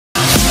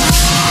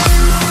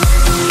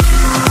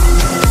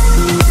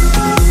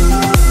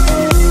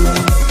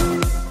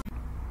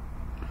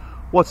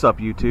What's up,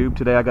 YouTube?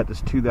 Today I got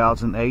this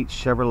 2008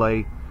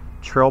 Chevrolet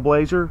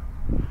Trailblazer,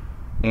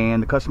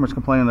 and the customer's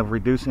complaining of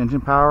reduced engine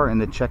power and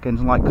the check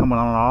engine light coming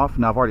on and off.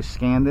 Now I've already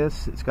scanned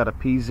this. It's got a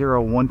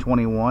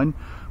po121,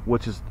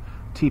 which is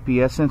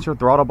TPS sensor,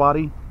 throttle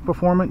body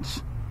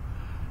performance.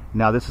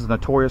 Now this is a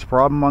notorious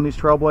problem on these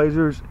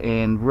Trailblazers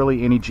and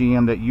really any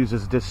GM that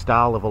uses this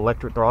style of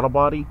electric throttle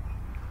body.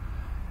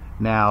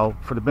 Now,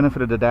 for the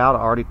benefit of the doubt, I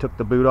already took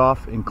the boot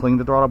off and cleaned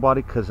the throttle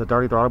body because a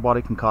dirty throttle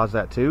body can cause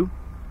that too.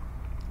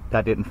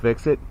 That didn't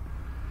fix it.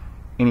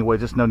 Anyway,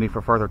 just no need for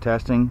further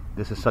testing.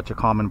 This is such a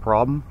common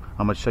problem.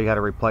 I'm going to show you how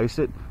to replace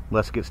it.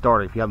 Let's get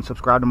started. If you haven't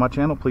subscribed to my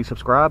channel, please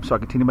subscribe so I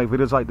continue to make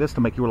videos like this to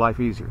make your life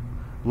easier.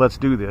 Let's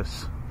do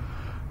this.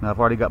 Now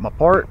I've already got my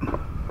part.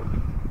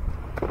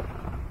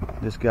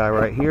 This guy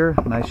right here,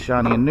 nice,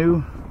 shiny, and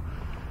new.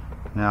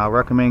 Now I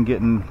recommend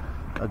getting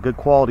a good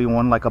quality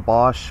one like a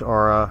Bosch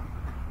or a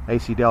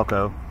AC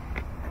Delco.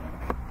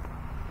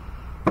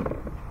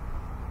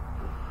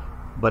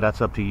 But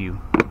that's up to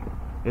you.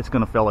 It's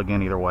gonna fail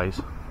again either ways.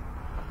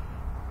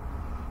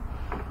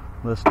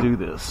 Let's do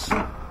this.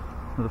 So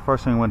the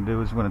first thing we're gonna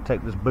do is we're gonna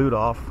take this boot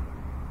off.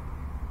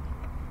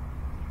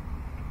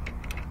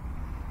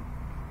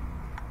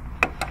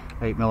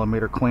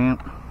 '8mm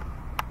clamp.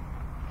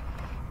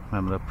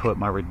 I'm gonna put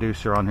my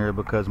reducer on here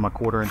because my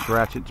 1/4"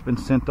 ratchet's been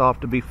sent off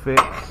to be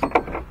fixed.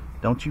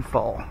 Don't you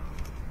fall.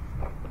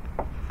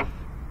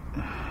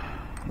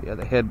 Yeah,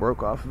 the head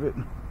broke off of it.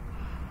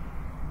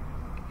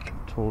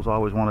 Tools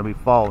always want to be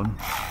falling.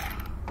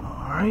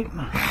 Alright.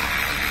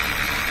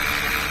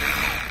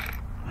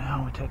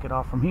 Now we take it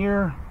off from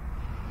here.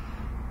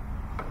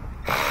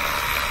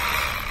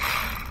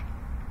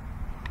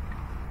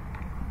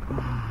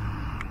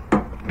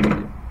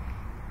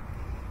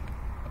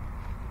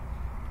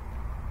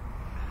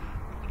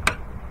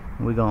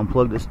 We're going to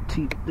unplug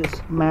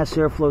this mass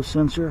airflow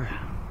sensor.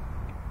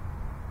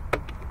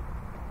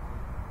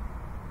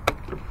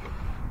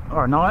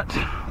 Or not.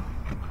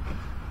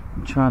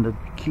 I'm trying to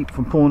keep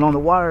from pulling on the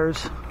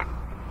wires,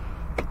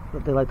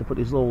 but they like to put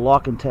these little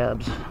locking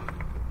tabs,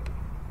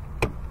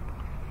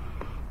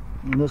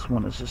 and this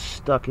one is just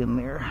stuck in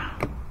there,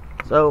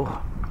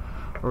 so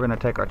we're gonna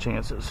take our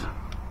chances.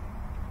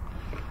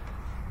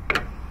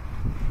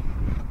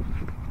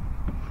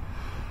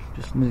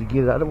 Just need to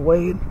get it out of the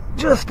way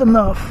just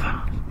enough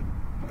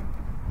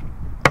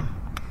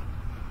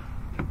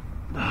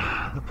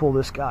to pull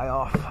this guy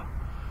off.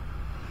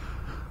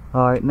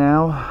 Alright,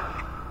 now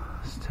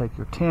let's take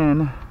your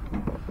 10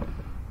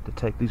 to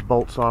take these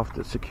bolts off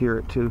that secure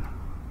it to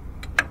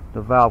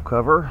the valve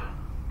cover.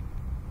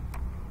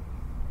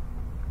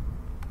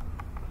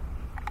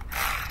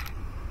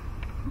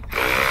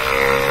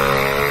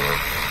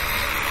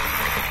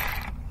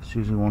 There's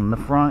usually one in the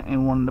front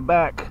and one in the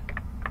back.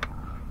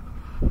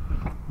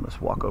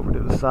 Let's walk over to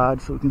the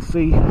side so we can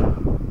see. Get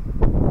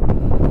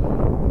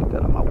that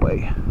out of my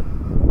way.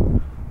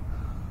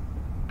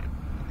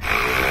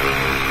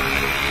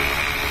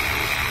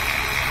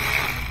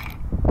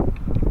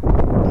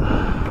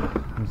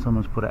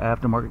 Someone's put an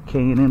aftermarket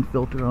K&N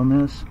filter on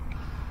this.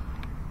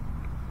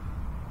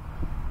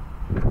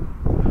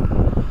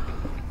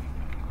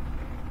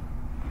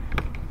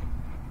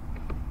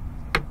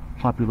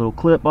 Pop your little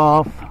clip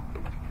off.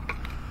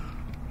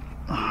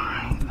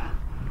 Alright.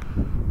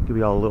 Give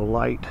y'all a little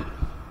light.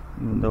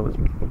 Even though it's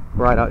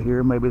bright out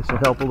here, maybe this will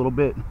help a little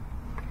bit.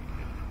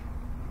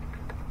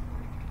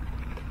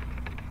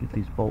 Get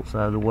these bolts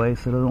out of the way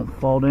so they don't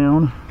fall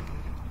down.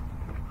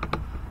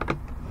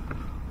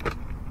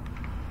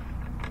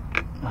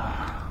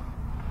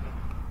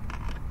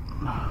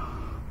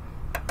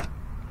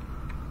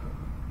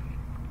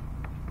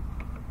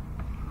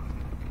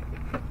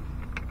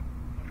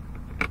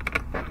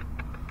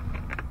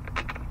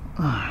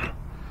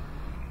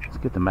 Let's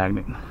get the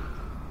magnet.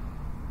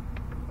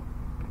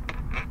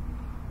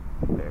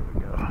 There we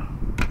go.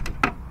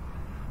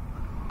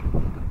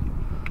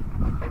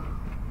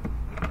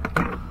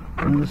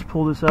 And let's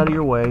pull this out of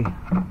your way.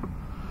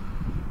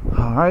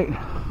 Alright.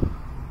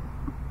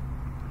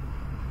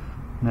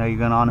 Now you're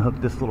going to unhook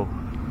this little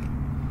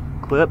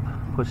clip,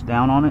 push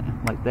down on it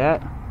like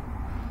that.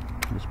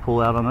 Just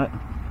pull out on it.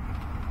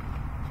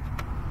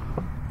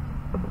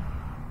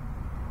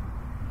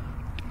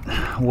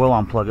 We'll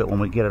unplug it when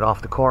we get it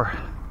off the car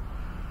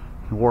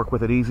and work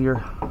with it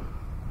easier.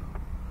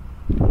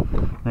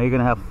 Now you're going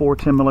to have 4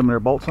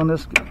 10mm bolts on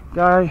this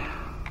guy.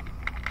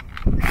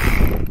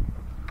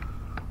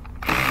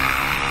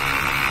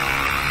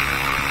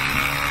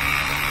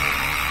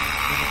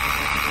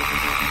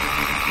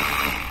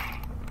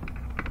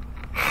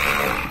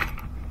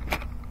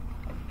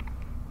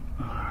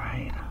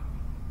 Alright.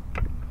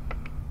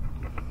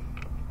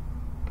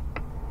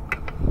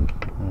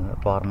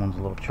 That bottom one's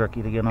a little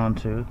tricky to get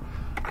onto.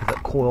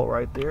 That coil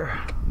right there.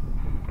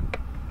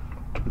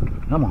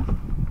 Come on.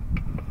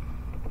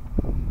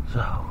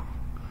 So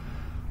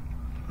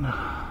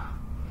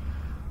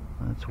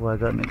that's why I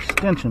got an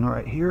extension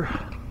right here.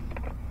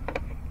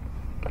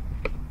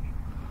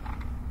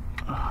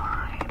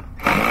 Alright.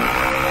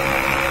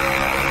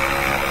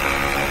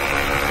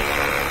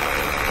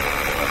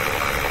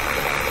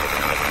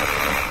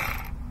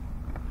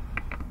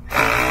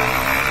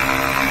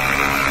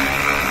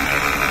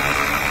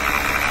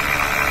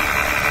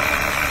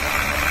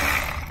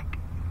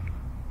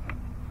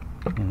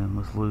 And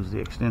let's lose the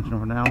extension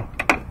for now.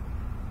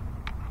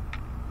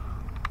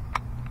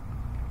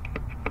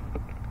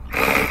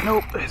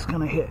 Nope, it's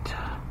gonna hit.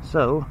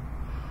 So,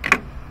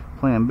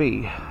 plan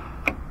B.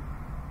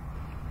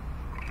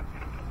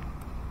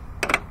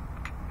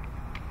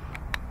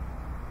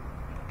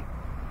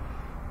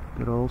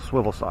 Good old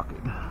swivel socket.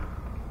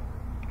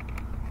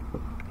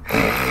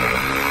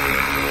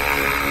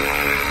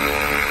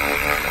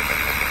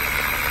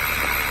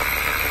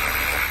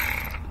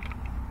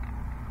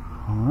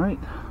 Alright.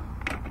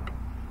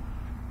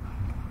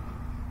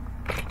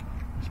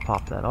 Let's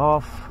pop that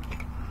off.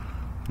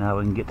 Now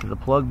we can get to the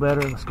plug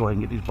better. Let's go ahead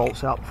and get these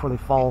bolts out before they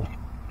fall.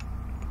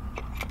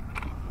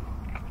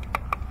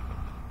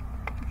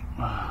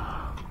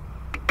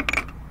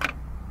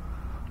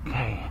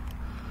 Okay.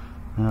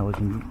 Now we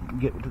can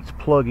get with this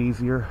plug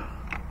easier.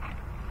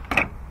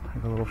 Take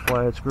a little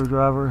flathead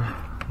screwdriver.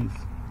 These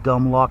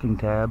dumb locking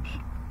tabs.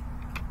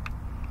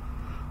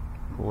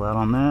 Pull out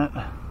on that.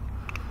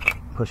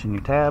 Push in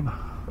your tab.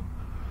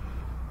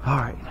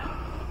 Alright.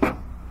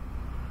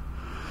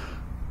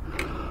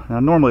 Now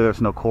normally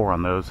there's no core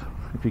on those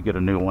if you get a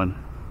new one.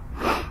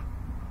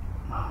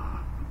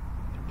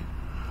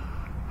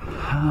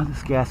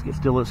 This gasket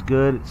still looks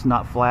good. It's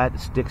not flat,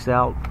 it sticks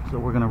out, so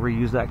we're going to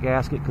reuse that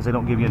gasket because they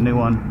don't give you a new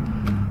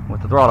one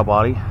with the throttle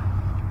body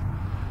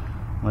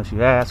unless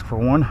you ask for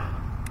one.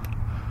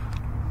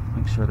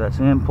 Make sure that's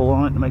in, pull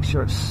on it to make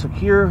sure it's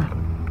secure.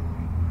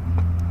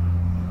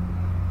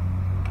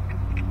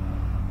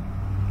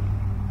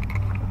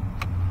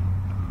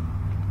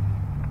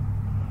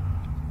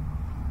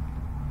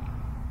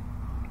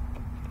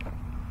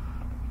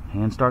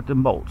 And start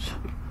them bolts.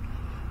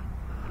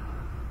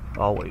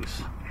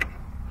 Always.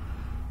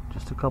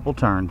 Just a couple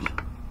turns.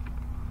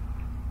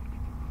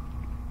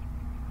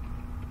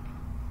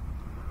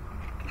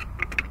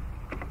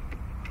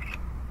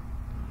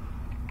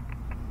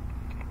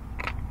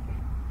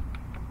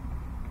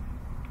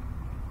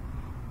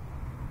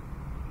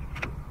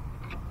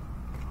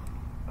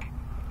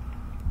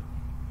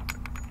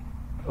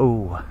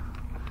 Oh,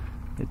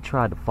 it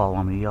tried to fall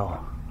on me,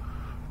 y'all.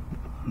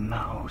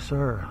 No,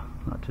 sir,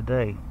 not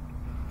today.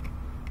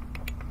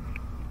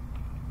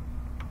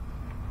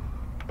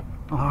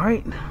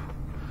 Alright,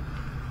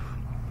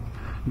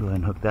 go ahead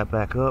and hook that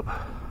back up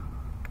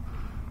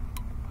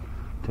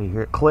till you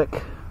hear it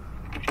click.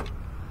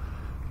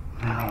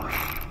 Now,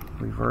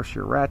 reverse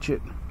your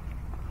ratchet.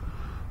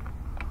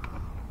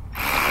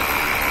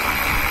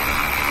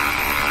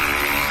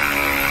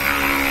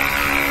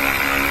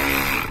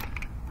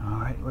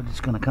 Alright, we're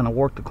just going to kind of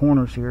work the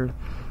corners here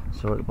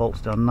so it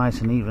bolts down nice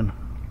and even.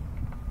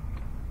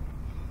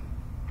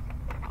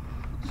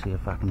 See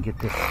if I can get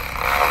this.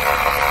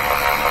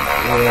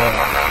 Yeah.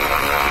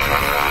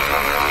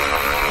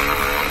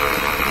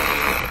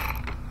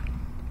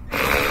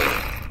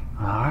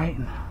 All right.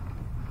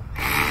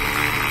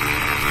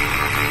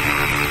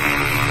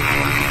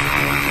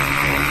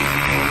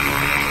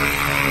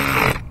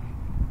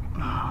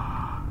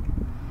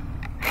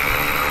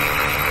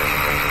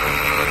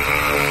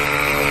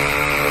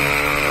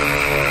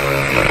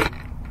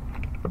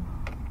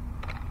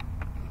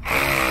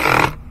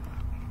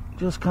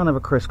 Just kind of a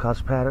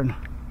crisscross pattern.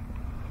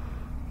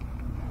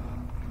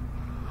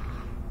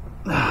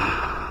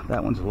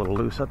 That one's a little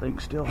loose, I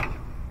think, still.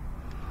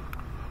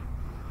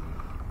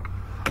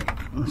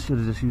 I should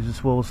have just used a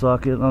swivel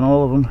socket on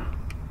all of them.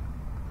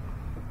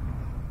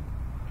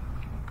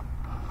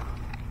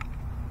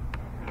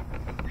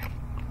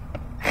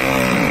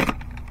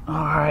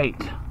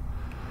 Alright.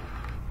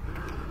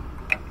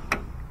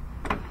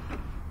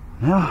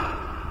 Now,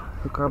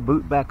 hook our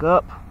boot back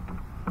up.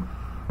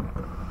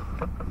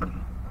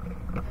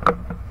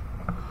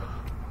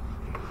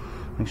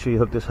 Make sure you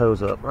hook this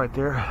hose up right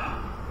there.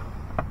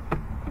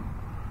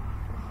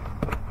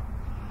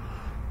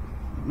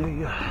 There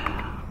you go.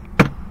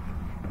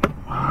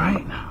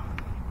 Alright.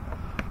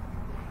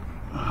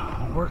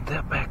 Work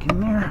that back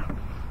in there.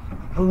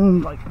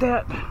 Boom, like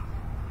that.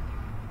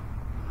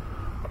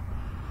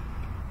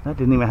 That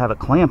didn't even have a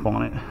clamp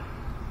on it.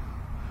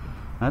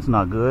 That's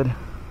not good.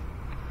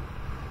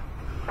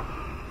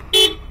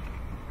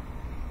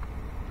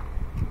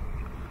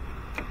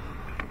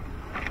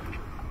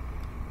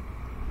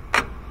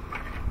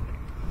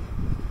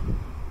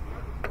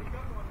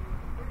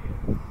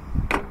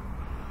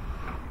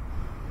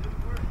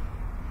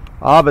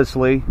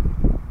 Obviously.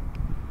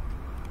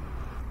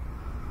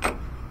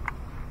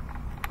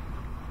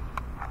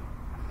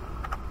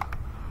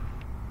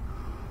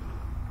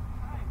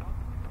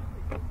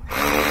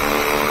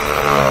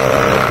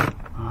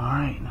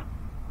 Alright.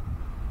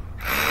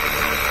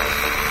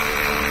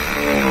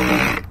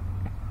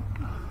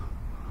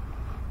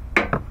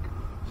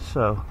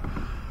 So,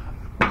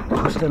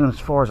 push that in as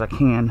far as I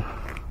can.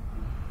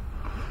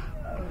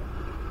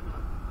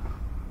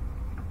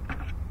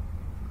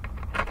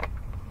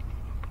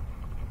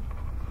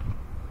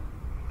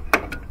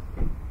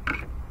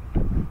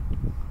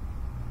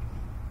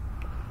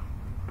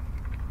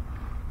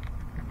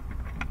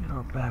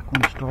 Back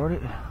one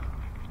started.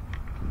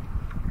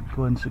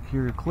 Go ahead and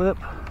secure your clip.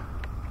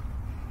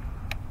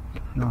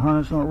 Your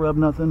harness don't rub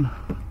nothing.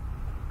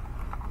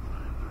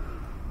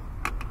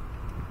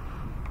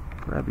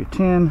 Grab your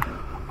tin.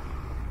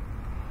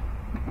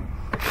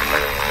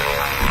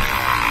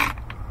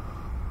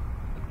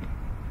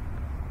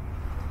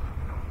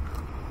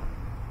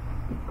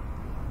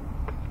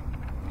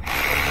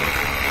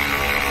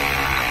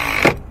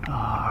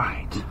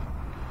 Alright.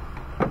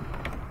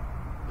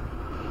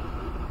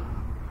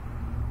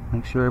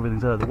 Make sure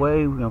everything's out of the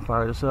way. We're going to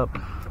fire this up.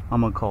 I'm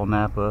going to call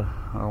Napa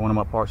or one of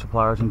my part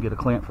suppliers and get a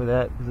clamp for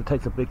that, because it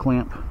takes a big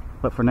clamp.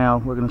 But for now,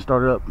 we're going to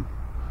start it up.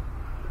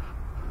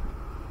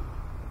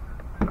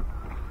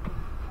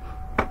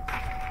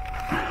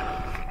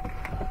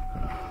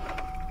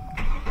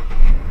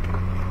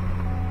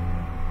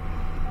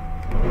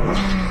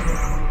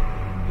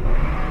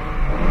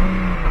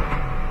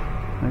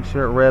 Make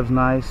sure it revs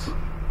nice.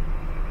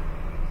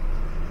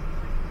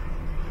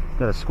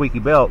 Got a squeaky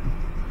belt.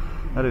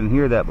 I didn't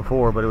hear that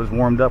before, but it was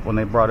warmed up when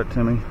they brought it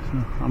to me. So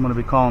I'm going to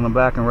be calling them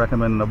back and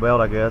recommending a belt,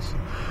 I guess.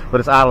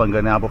 But it's idling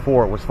good now.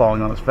 Before, it was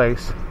falling on its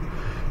face.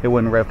 It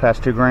wouldn't rev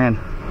past $2,000.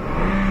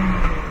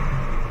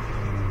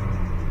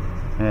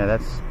 Yeah,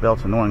 that's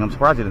belt's annoying. I'm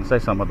surprised he didn't say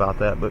something about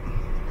that. But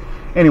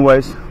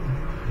anyways,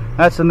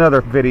 that's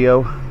another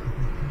video.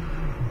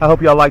 I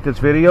hope y'all liked this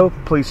video.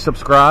 Please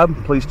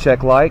subscribe. Please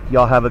check like.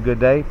 Y'all have a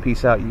good day.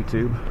 Peace out,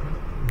 YouTube.